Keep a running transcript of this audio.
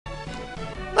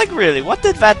Like really, what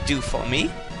did that do for me?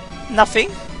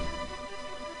 Nothing?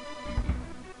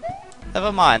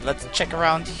 Never mind, let's check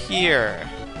around here.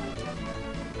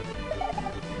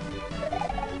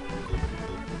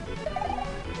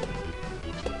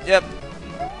 Yep.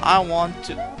 I want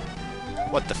to...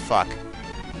 What the fuck?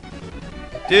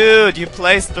 Dude, you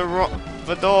placed the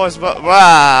doors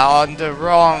on the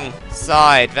wrong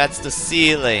side. That's the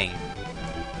ceiling.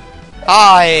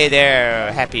 Hi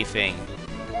there, happy thing.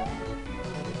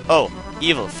 Oh,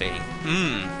 evil thing.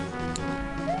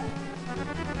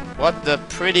 What the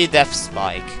pretty death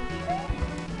spike.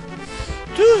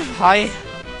 Hi.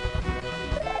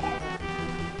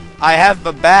 I have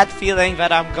a bad feeling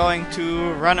that I'm going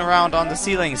to run around on the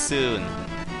ceiling soon.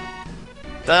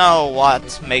 Don't know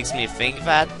what makes me think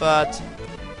that, but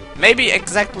maybe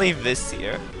exactly this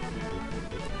here.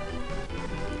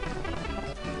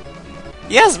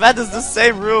 Yes, that is the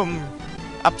same room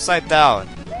upside down.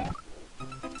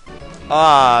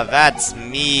 Ah, that's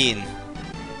mean.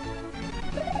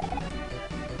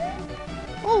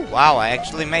 Oh wow, I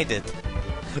actually made it.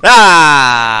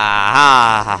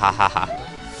 Ah! Ha ha ha ha.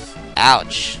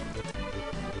 Ouch.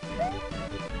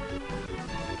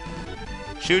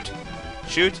 Shoot.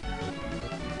 Shoot.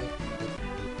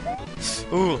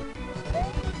 Ooh.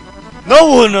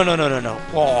 No, no, no, no, no, no.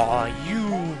 Oh,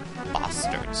 you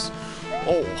bastards.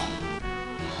 Oh.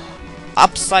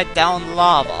 Upside down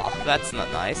lava. That's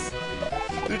not nice.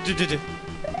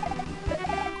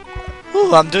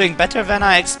 Ooh, I'm doing better than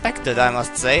I expected, I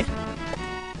must say.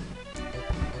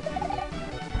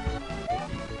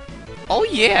 Oh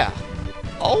yeah.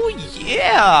 Oh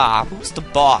yeah. Who's the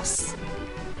boss?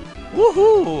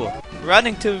 Woohoo!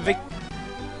 Running to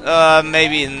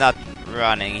maybe not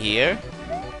running here.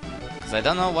 Because I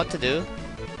don't know what to do.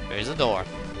 There's a door.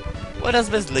 Where does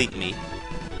this lead me?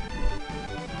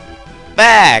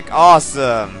 Back!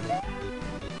 Awesome!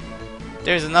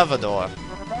 There's another door.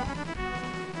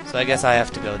 So I guess I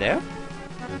have to go there.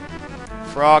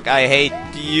 Frog, I hate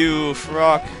you,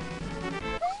 Frog.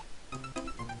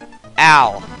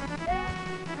 Ow!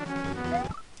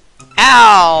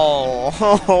 Ow!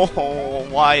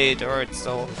 Why it hurts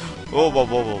so... Whoa, whoa,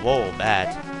 whoa, whoa, whoa,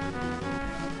 bad.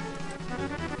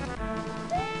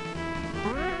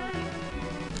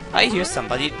 I hear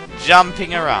somebody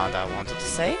jumping around, I wanted to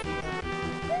say.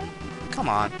 Come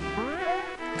on.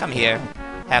 Come here.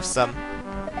 Have some.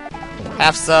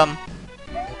 Have some.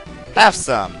 Have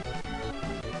some.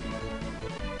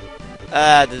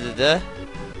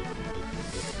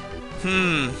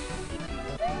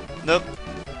 Nope.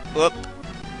 Whoop.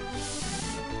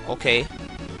 Okay.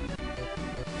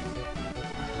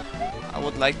 I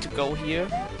would like to go here.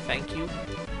 Thank you.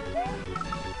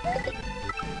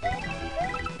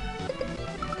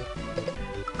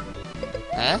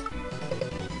 Huh?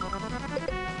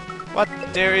 What?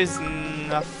 There is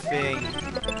nothing.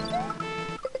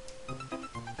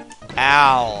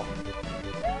 Ow.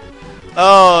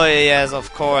 Oh, yes,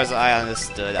 of course, I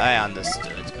understood. I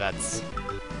understood. That's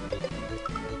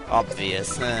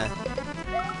obvious.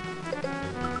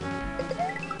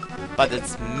 But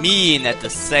it's mean at the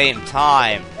same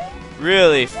time.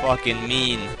 Really fucking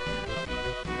mean.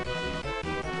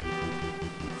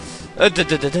 Ha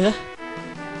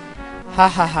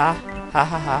ha ha. Ha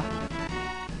ha ha.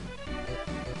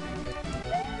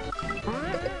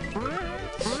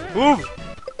 Move!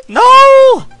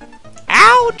 No!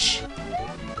 Ouch!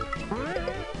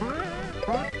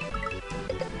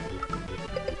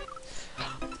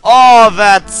 Oh,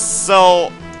 that's so...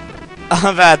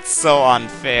 that's so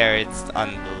unfair. It's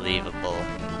unbelievable.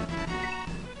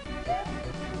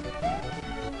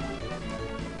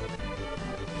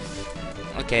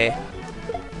 Okay.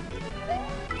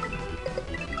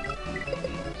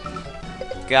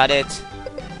 Got it.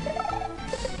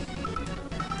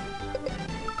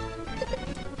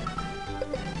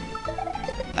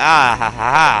 Ah ha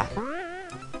ha ha.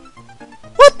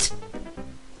 What?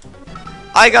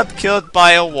 I got killed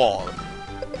by a wall.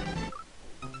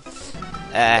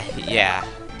 Yeah.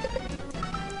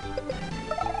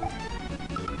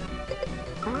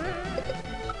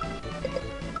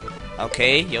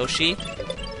 Okay, Yoshi.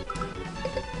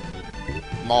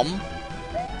 Mom.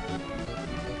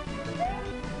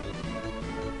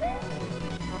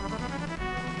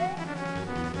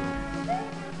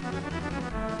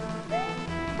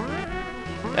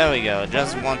 There we go,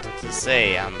 just wanted to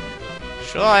say,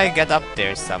 sure I get up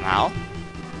there somehow.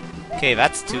 Okay,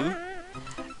 that's 2.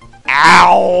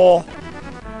 Ow!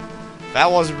 That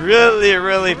was really,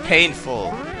 really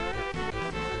painful.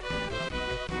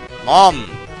 Mom!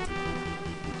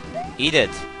 Eat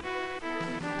it.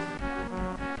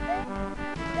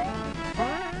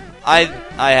 I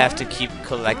have to keep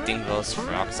collecting those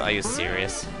frogs. Are you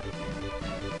serious?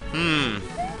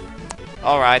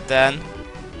 Alright then.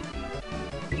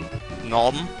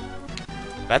 Nom.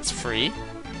 That's free.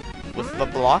 With the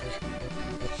block.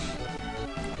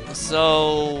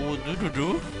 So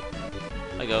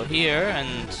I go here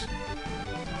and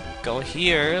go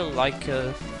here like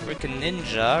a freaking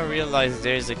ninja. Realize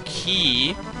there's a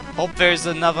key. Hope there's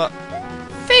another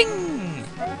thing.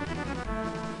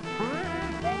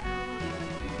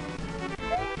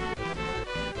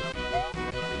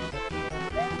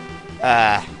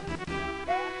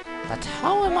 But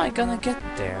how am I gonna get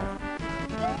there?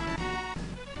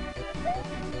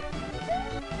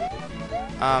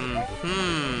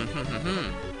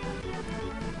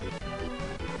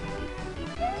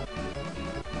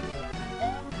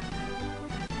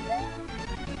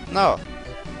 No.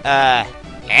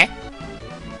 Eh?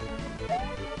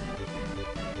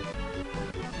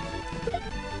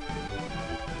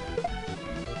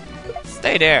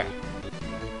 Stay there.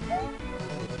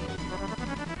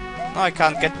 No, I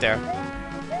can't get there.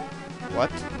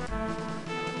 What?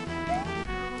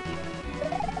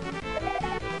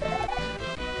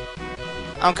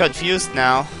 I'm confused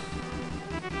now.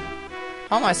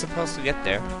 How am I supposed to get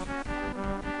there?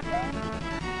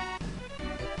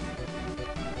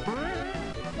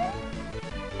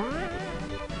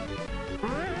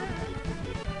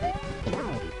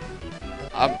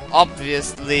 I'm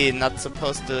obviously not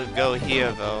supposed to go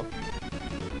here, though.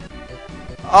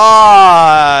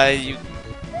 Ah, you...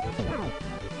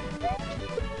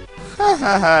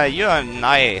 Hahaha, you're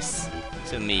nice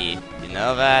to me. You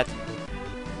know that?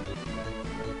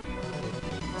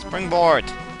 Springboard!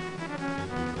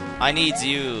 I need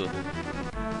you.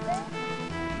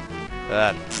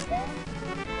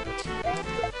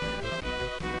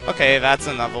 Okay, that's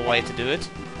another way to do it.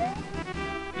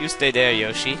 You stay there,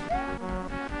 Yoshi.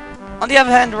 On the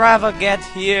other hand, rather get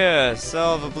here,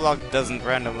 so the block doesn't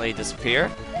randomly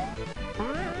disappear.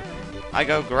 I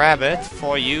go grab it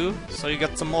for you, so you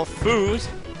get some more food.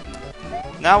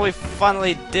 Now we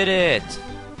finally did it!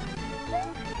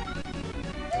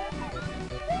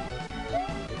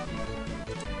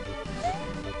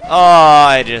 Oh,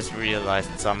 I just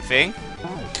realized something.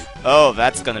 Oh,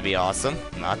 that's gonna be awesome.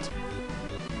 Not.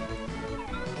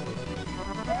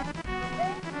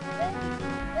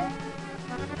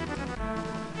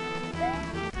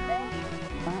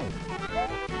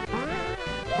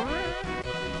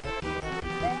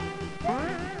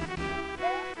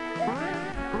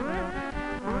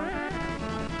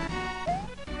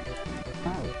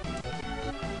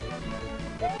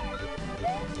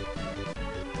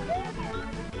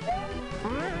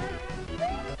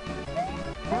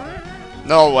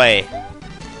 No way.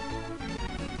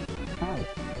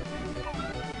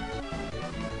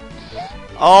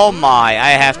 Oh my,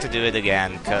 I have to do it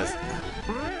again, cause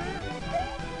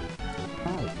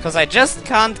I just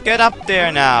can't get up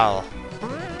there now.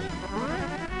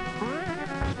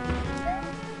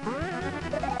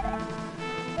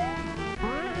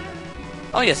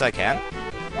 Oh yes, I can.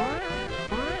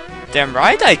 Damn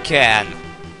right I can.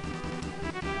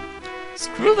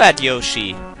 Screw that,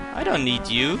 Yoshi. I don't need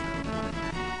you.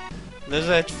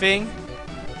 Lizard thing.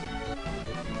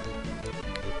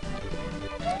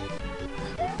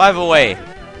 By the way,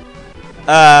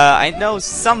 I know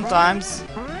sometimes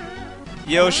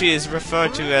Yoshi is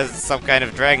referred to as some kind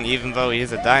of dragon, even though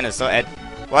he's a dinosaur. And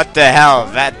what the hell?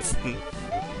 That's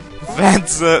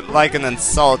like an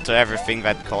insult to everything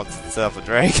that calls itself a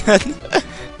dragon.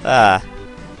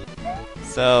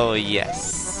 So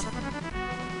yes.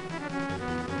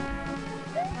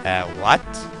 What?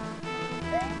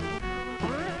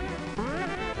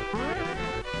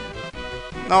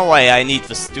 No way, I need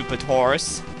the stupid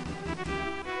horse.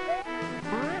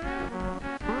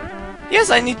 Yes,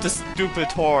 I need the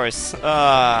stupid horse.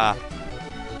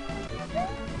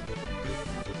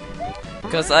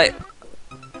 Cause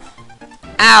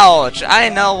ouch! I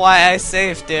know why I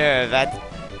saved there.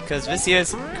 Cause this here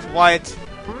is quite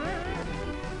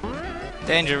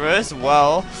dangerous.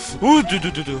 Well, ooh,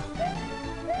 do.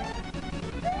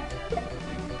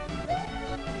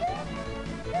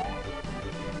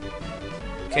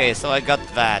 Okay, so I got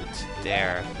that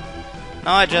there.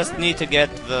 Now I just need to get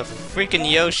the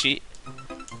freaking Yoshi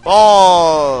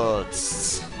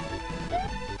balls.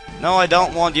 No, I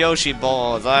don't want Yoshi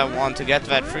balls. I want to get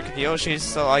that freaking Yoshi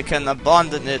so I can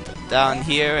abandon it down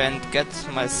here and get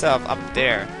myself up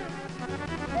there.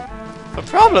 The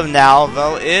problem now,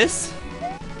 though, is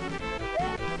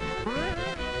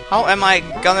how am I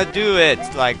gonna do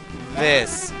it like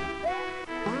this?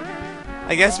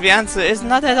 I guess the answer is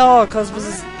not at all, because this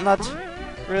is not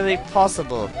really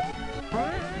possible.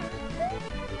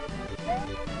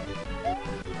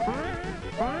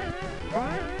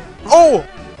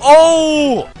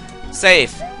 Oh!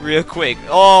 Save, real quick.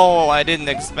 Oh, I didn't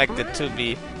expect it to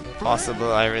be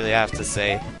possible, I really have to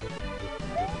say.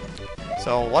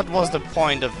 So, what was the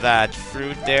point of that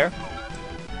fruit there?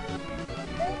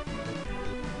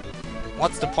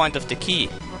 What's the point of the key?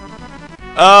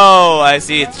 Oh, I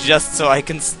see, it's just so I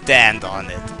can stand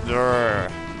on it. Grr.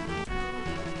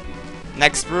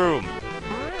 Next room.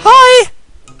 Hi!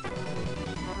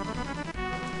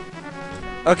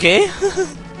 Okay.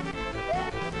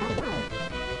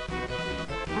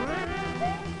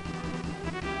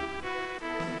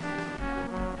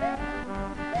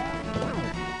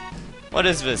 What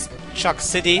is this? Chuck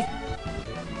City?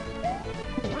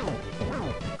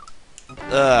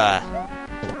 Ugh.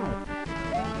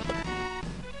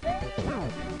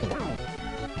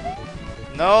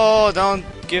 No, don't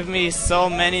give me so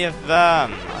many of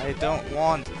them. I don't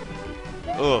want...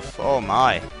 Oof, oh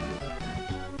my.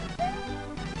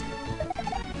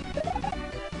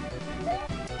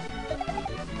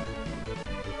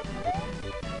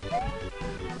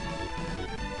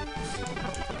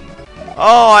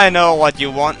 Oh, I know what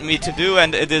you want me to do,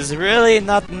 and it is really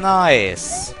not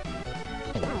nice.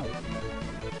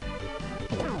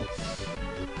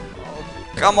 Oh,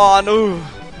 come on, ooh.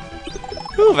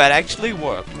 Ooh, that actually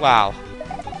worked, wow.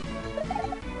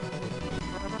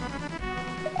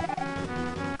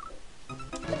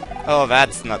 Oh,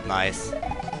 that's not nice.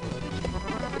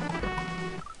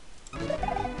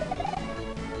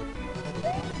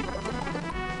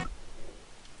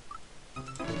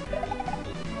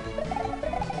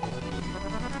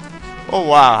 Oh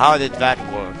wow, how did that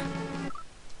work?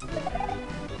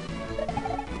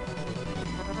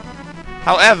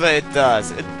 However it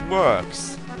does, it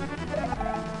works.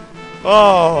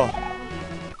 Oh!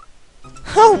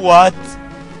 What?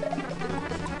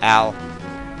 Ow.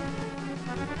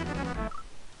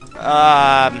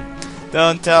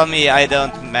 Don't tell me I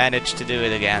don't manage to do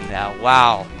it again now.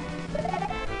 Wow.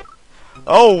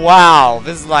 Oh wow,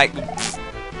 this is like...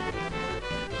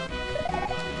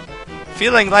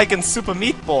 feeling like in Super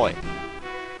Meat Boy.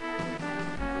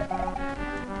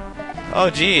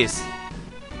 Oh jeez.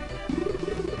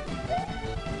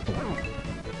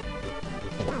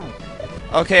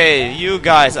 Okay, you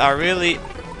guys are really...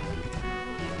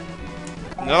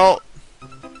 No.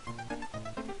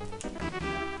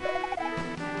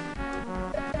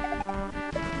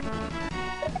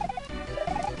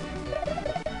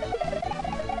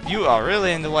 You are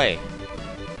really in the way.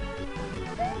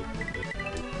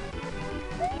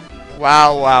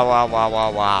 Wow, wow, wow, wow,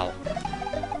 wow, wow.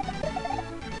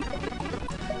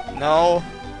 No.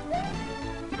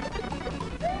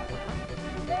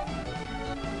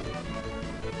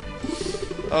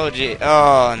 Oh gee,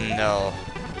 oh no.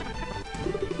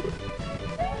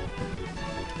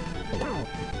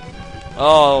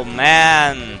 Oh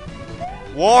man.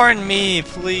 Warn me,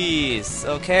 please,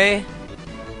 okay?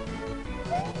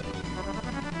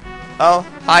 Oh,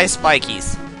 hi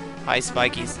Spikies. Hi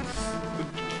Spikies.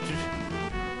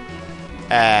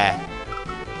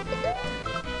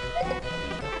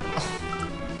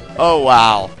 Oh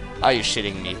wow. Are you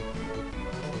shitting me?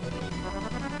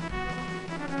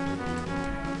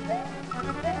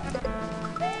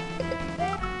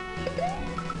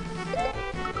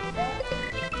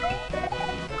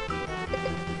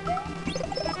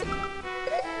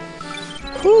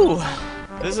 Whew.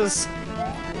 This is...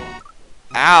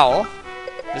 Ow.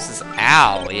 This is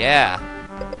ow, yeah.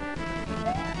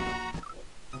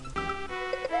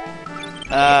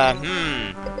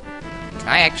 Can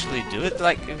I actually do it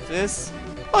like this?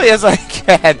 Oh yes, I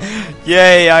can!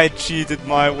 Yay, I cheated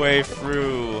my way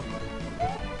through.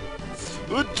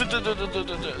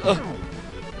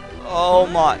 Oh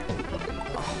my.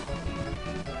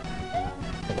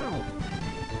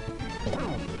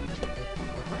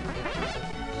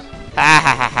 Ha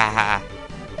ha ha ha ha.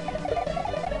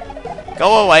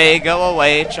 Go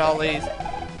away, Charlie.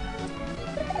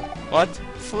 What?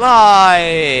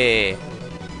 Fly!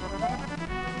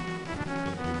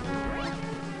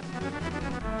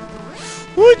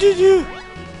 What did you?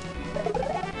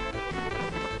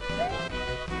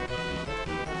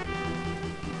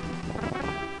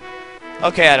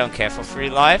 Okay, I don't care for 3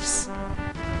 lives.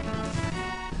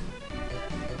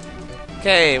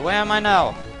 Okay, where am I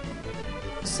now?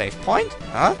 Save point?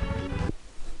 Huh?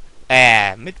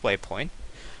 Midway point.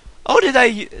 Oh, did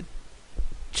I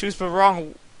choose the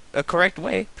wrong, correct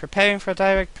way? Preparing for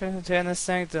direct to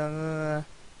instinct. Oh.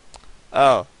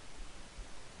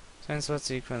 Since what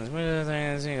sequence?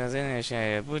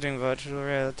 Booting virtual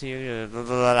reality. Blah, blah,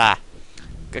 blah, blah.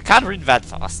 I can't read that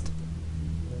fast.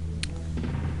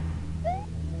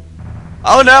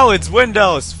 Oh no, it's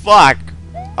Windows. Fuck.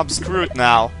 I'm screwed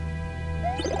now.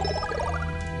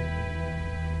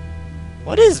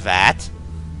 What is that?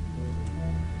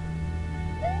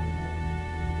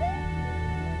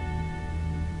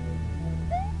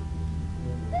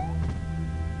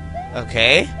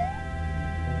 Okay.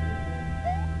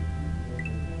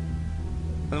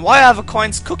 And why are the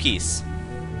coins cookies?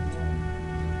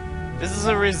 This is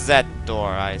a reset door,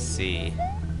 I see.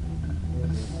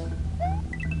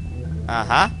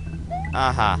 Uh-huh.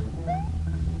 Uh-huh.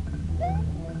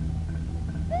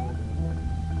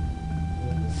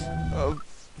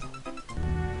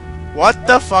 What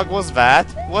the fuck was that?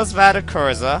 Was that a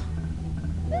cursor?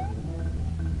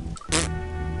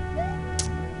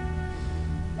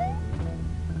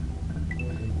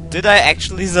 Did I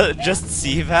actually just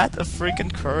see that? A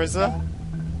freaking cursor?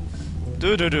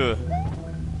 Do.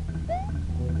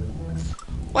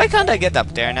 Why can't I get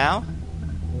up there now?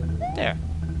 There.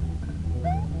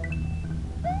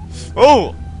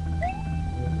 Oh!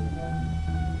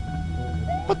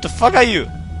 What the fuck are you?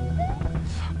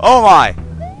 Oh my!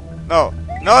 No.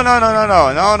 No, no, no, no,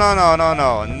 no, no, no, no, no,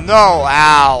 no, no,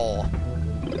 ow!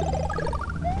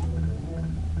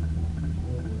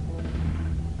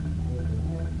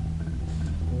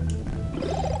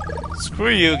 Screw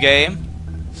you, game.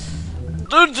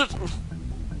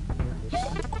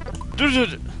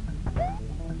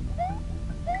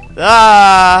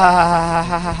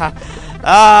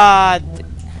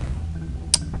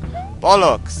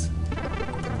 Bollocks.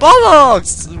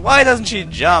 Bollocks! Why doesn't she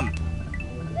jump?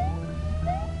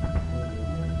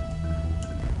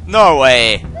 No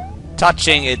way.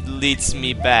 Touching it leads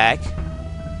me back.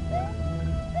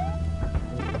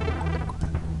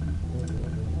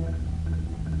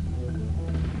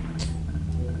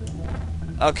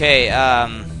 Okay,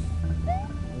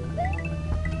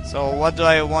 so what do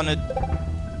I want to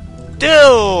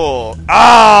do?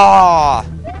 Ah!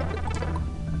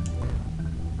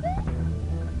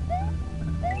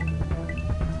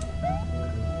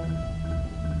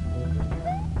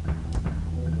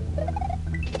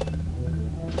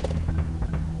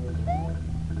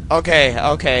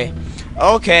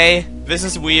 Okay, this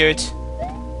is weird.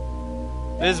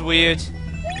 This is weird.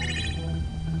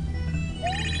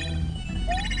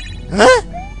 Huh?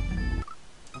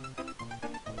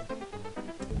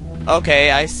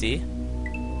 Okay, I see.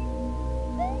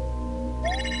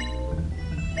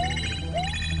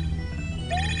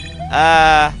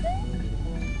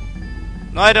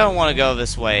 No, I don't want to go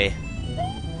this way.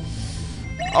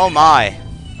 Oh my.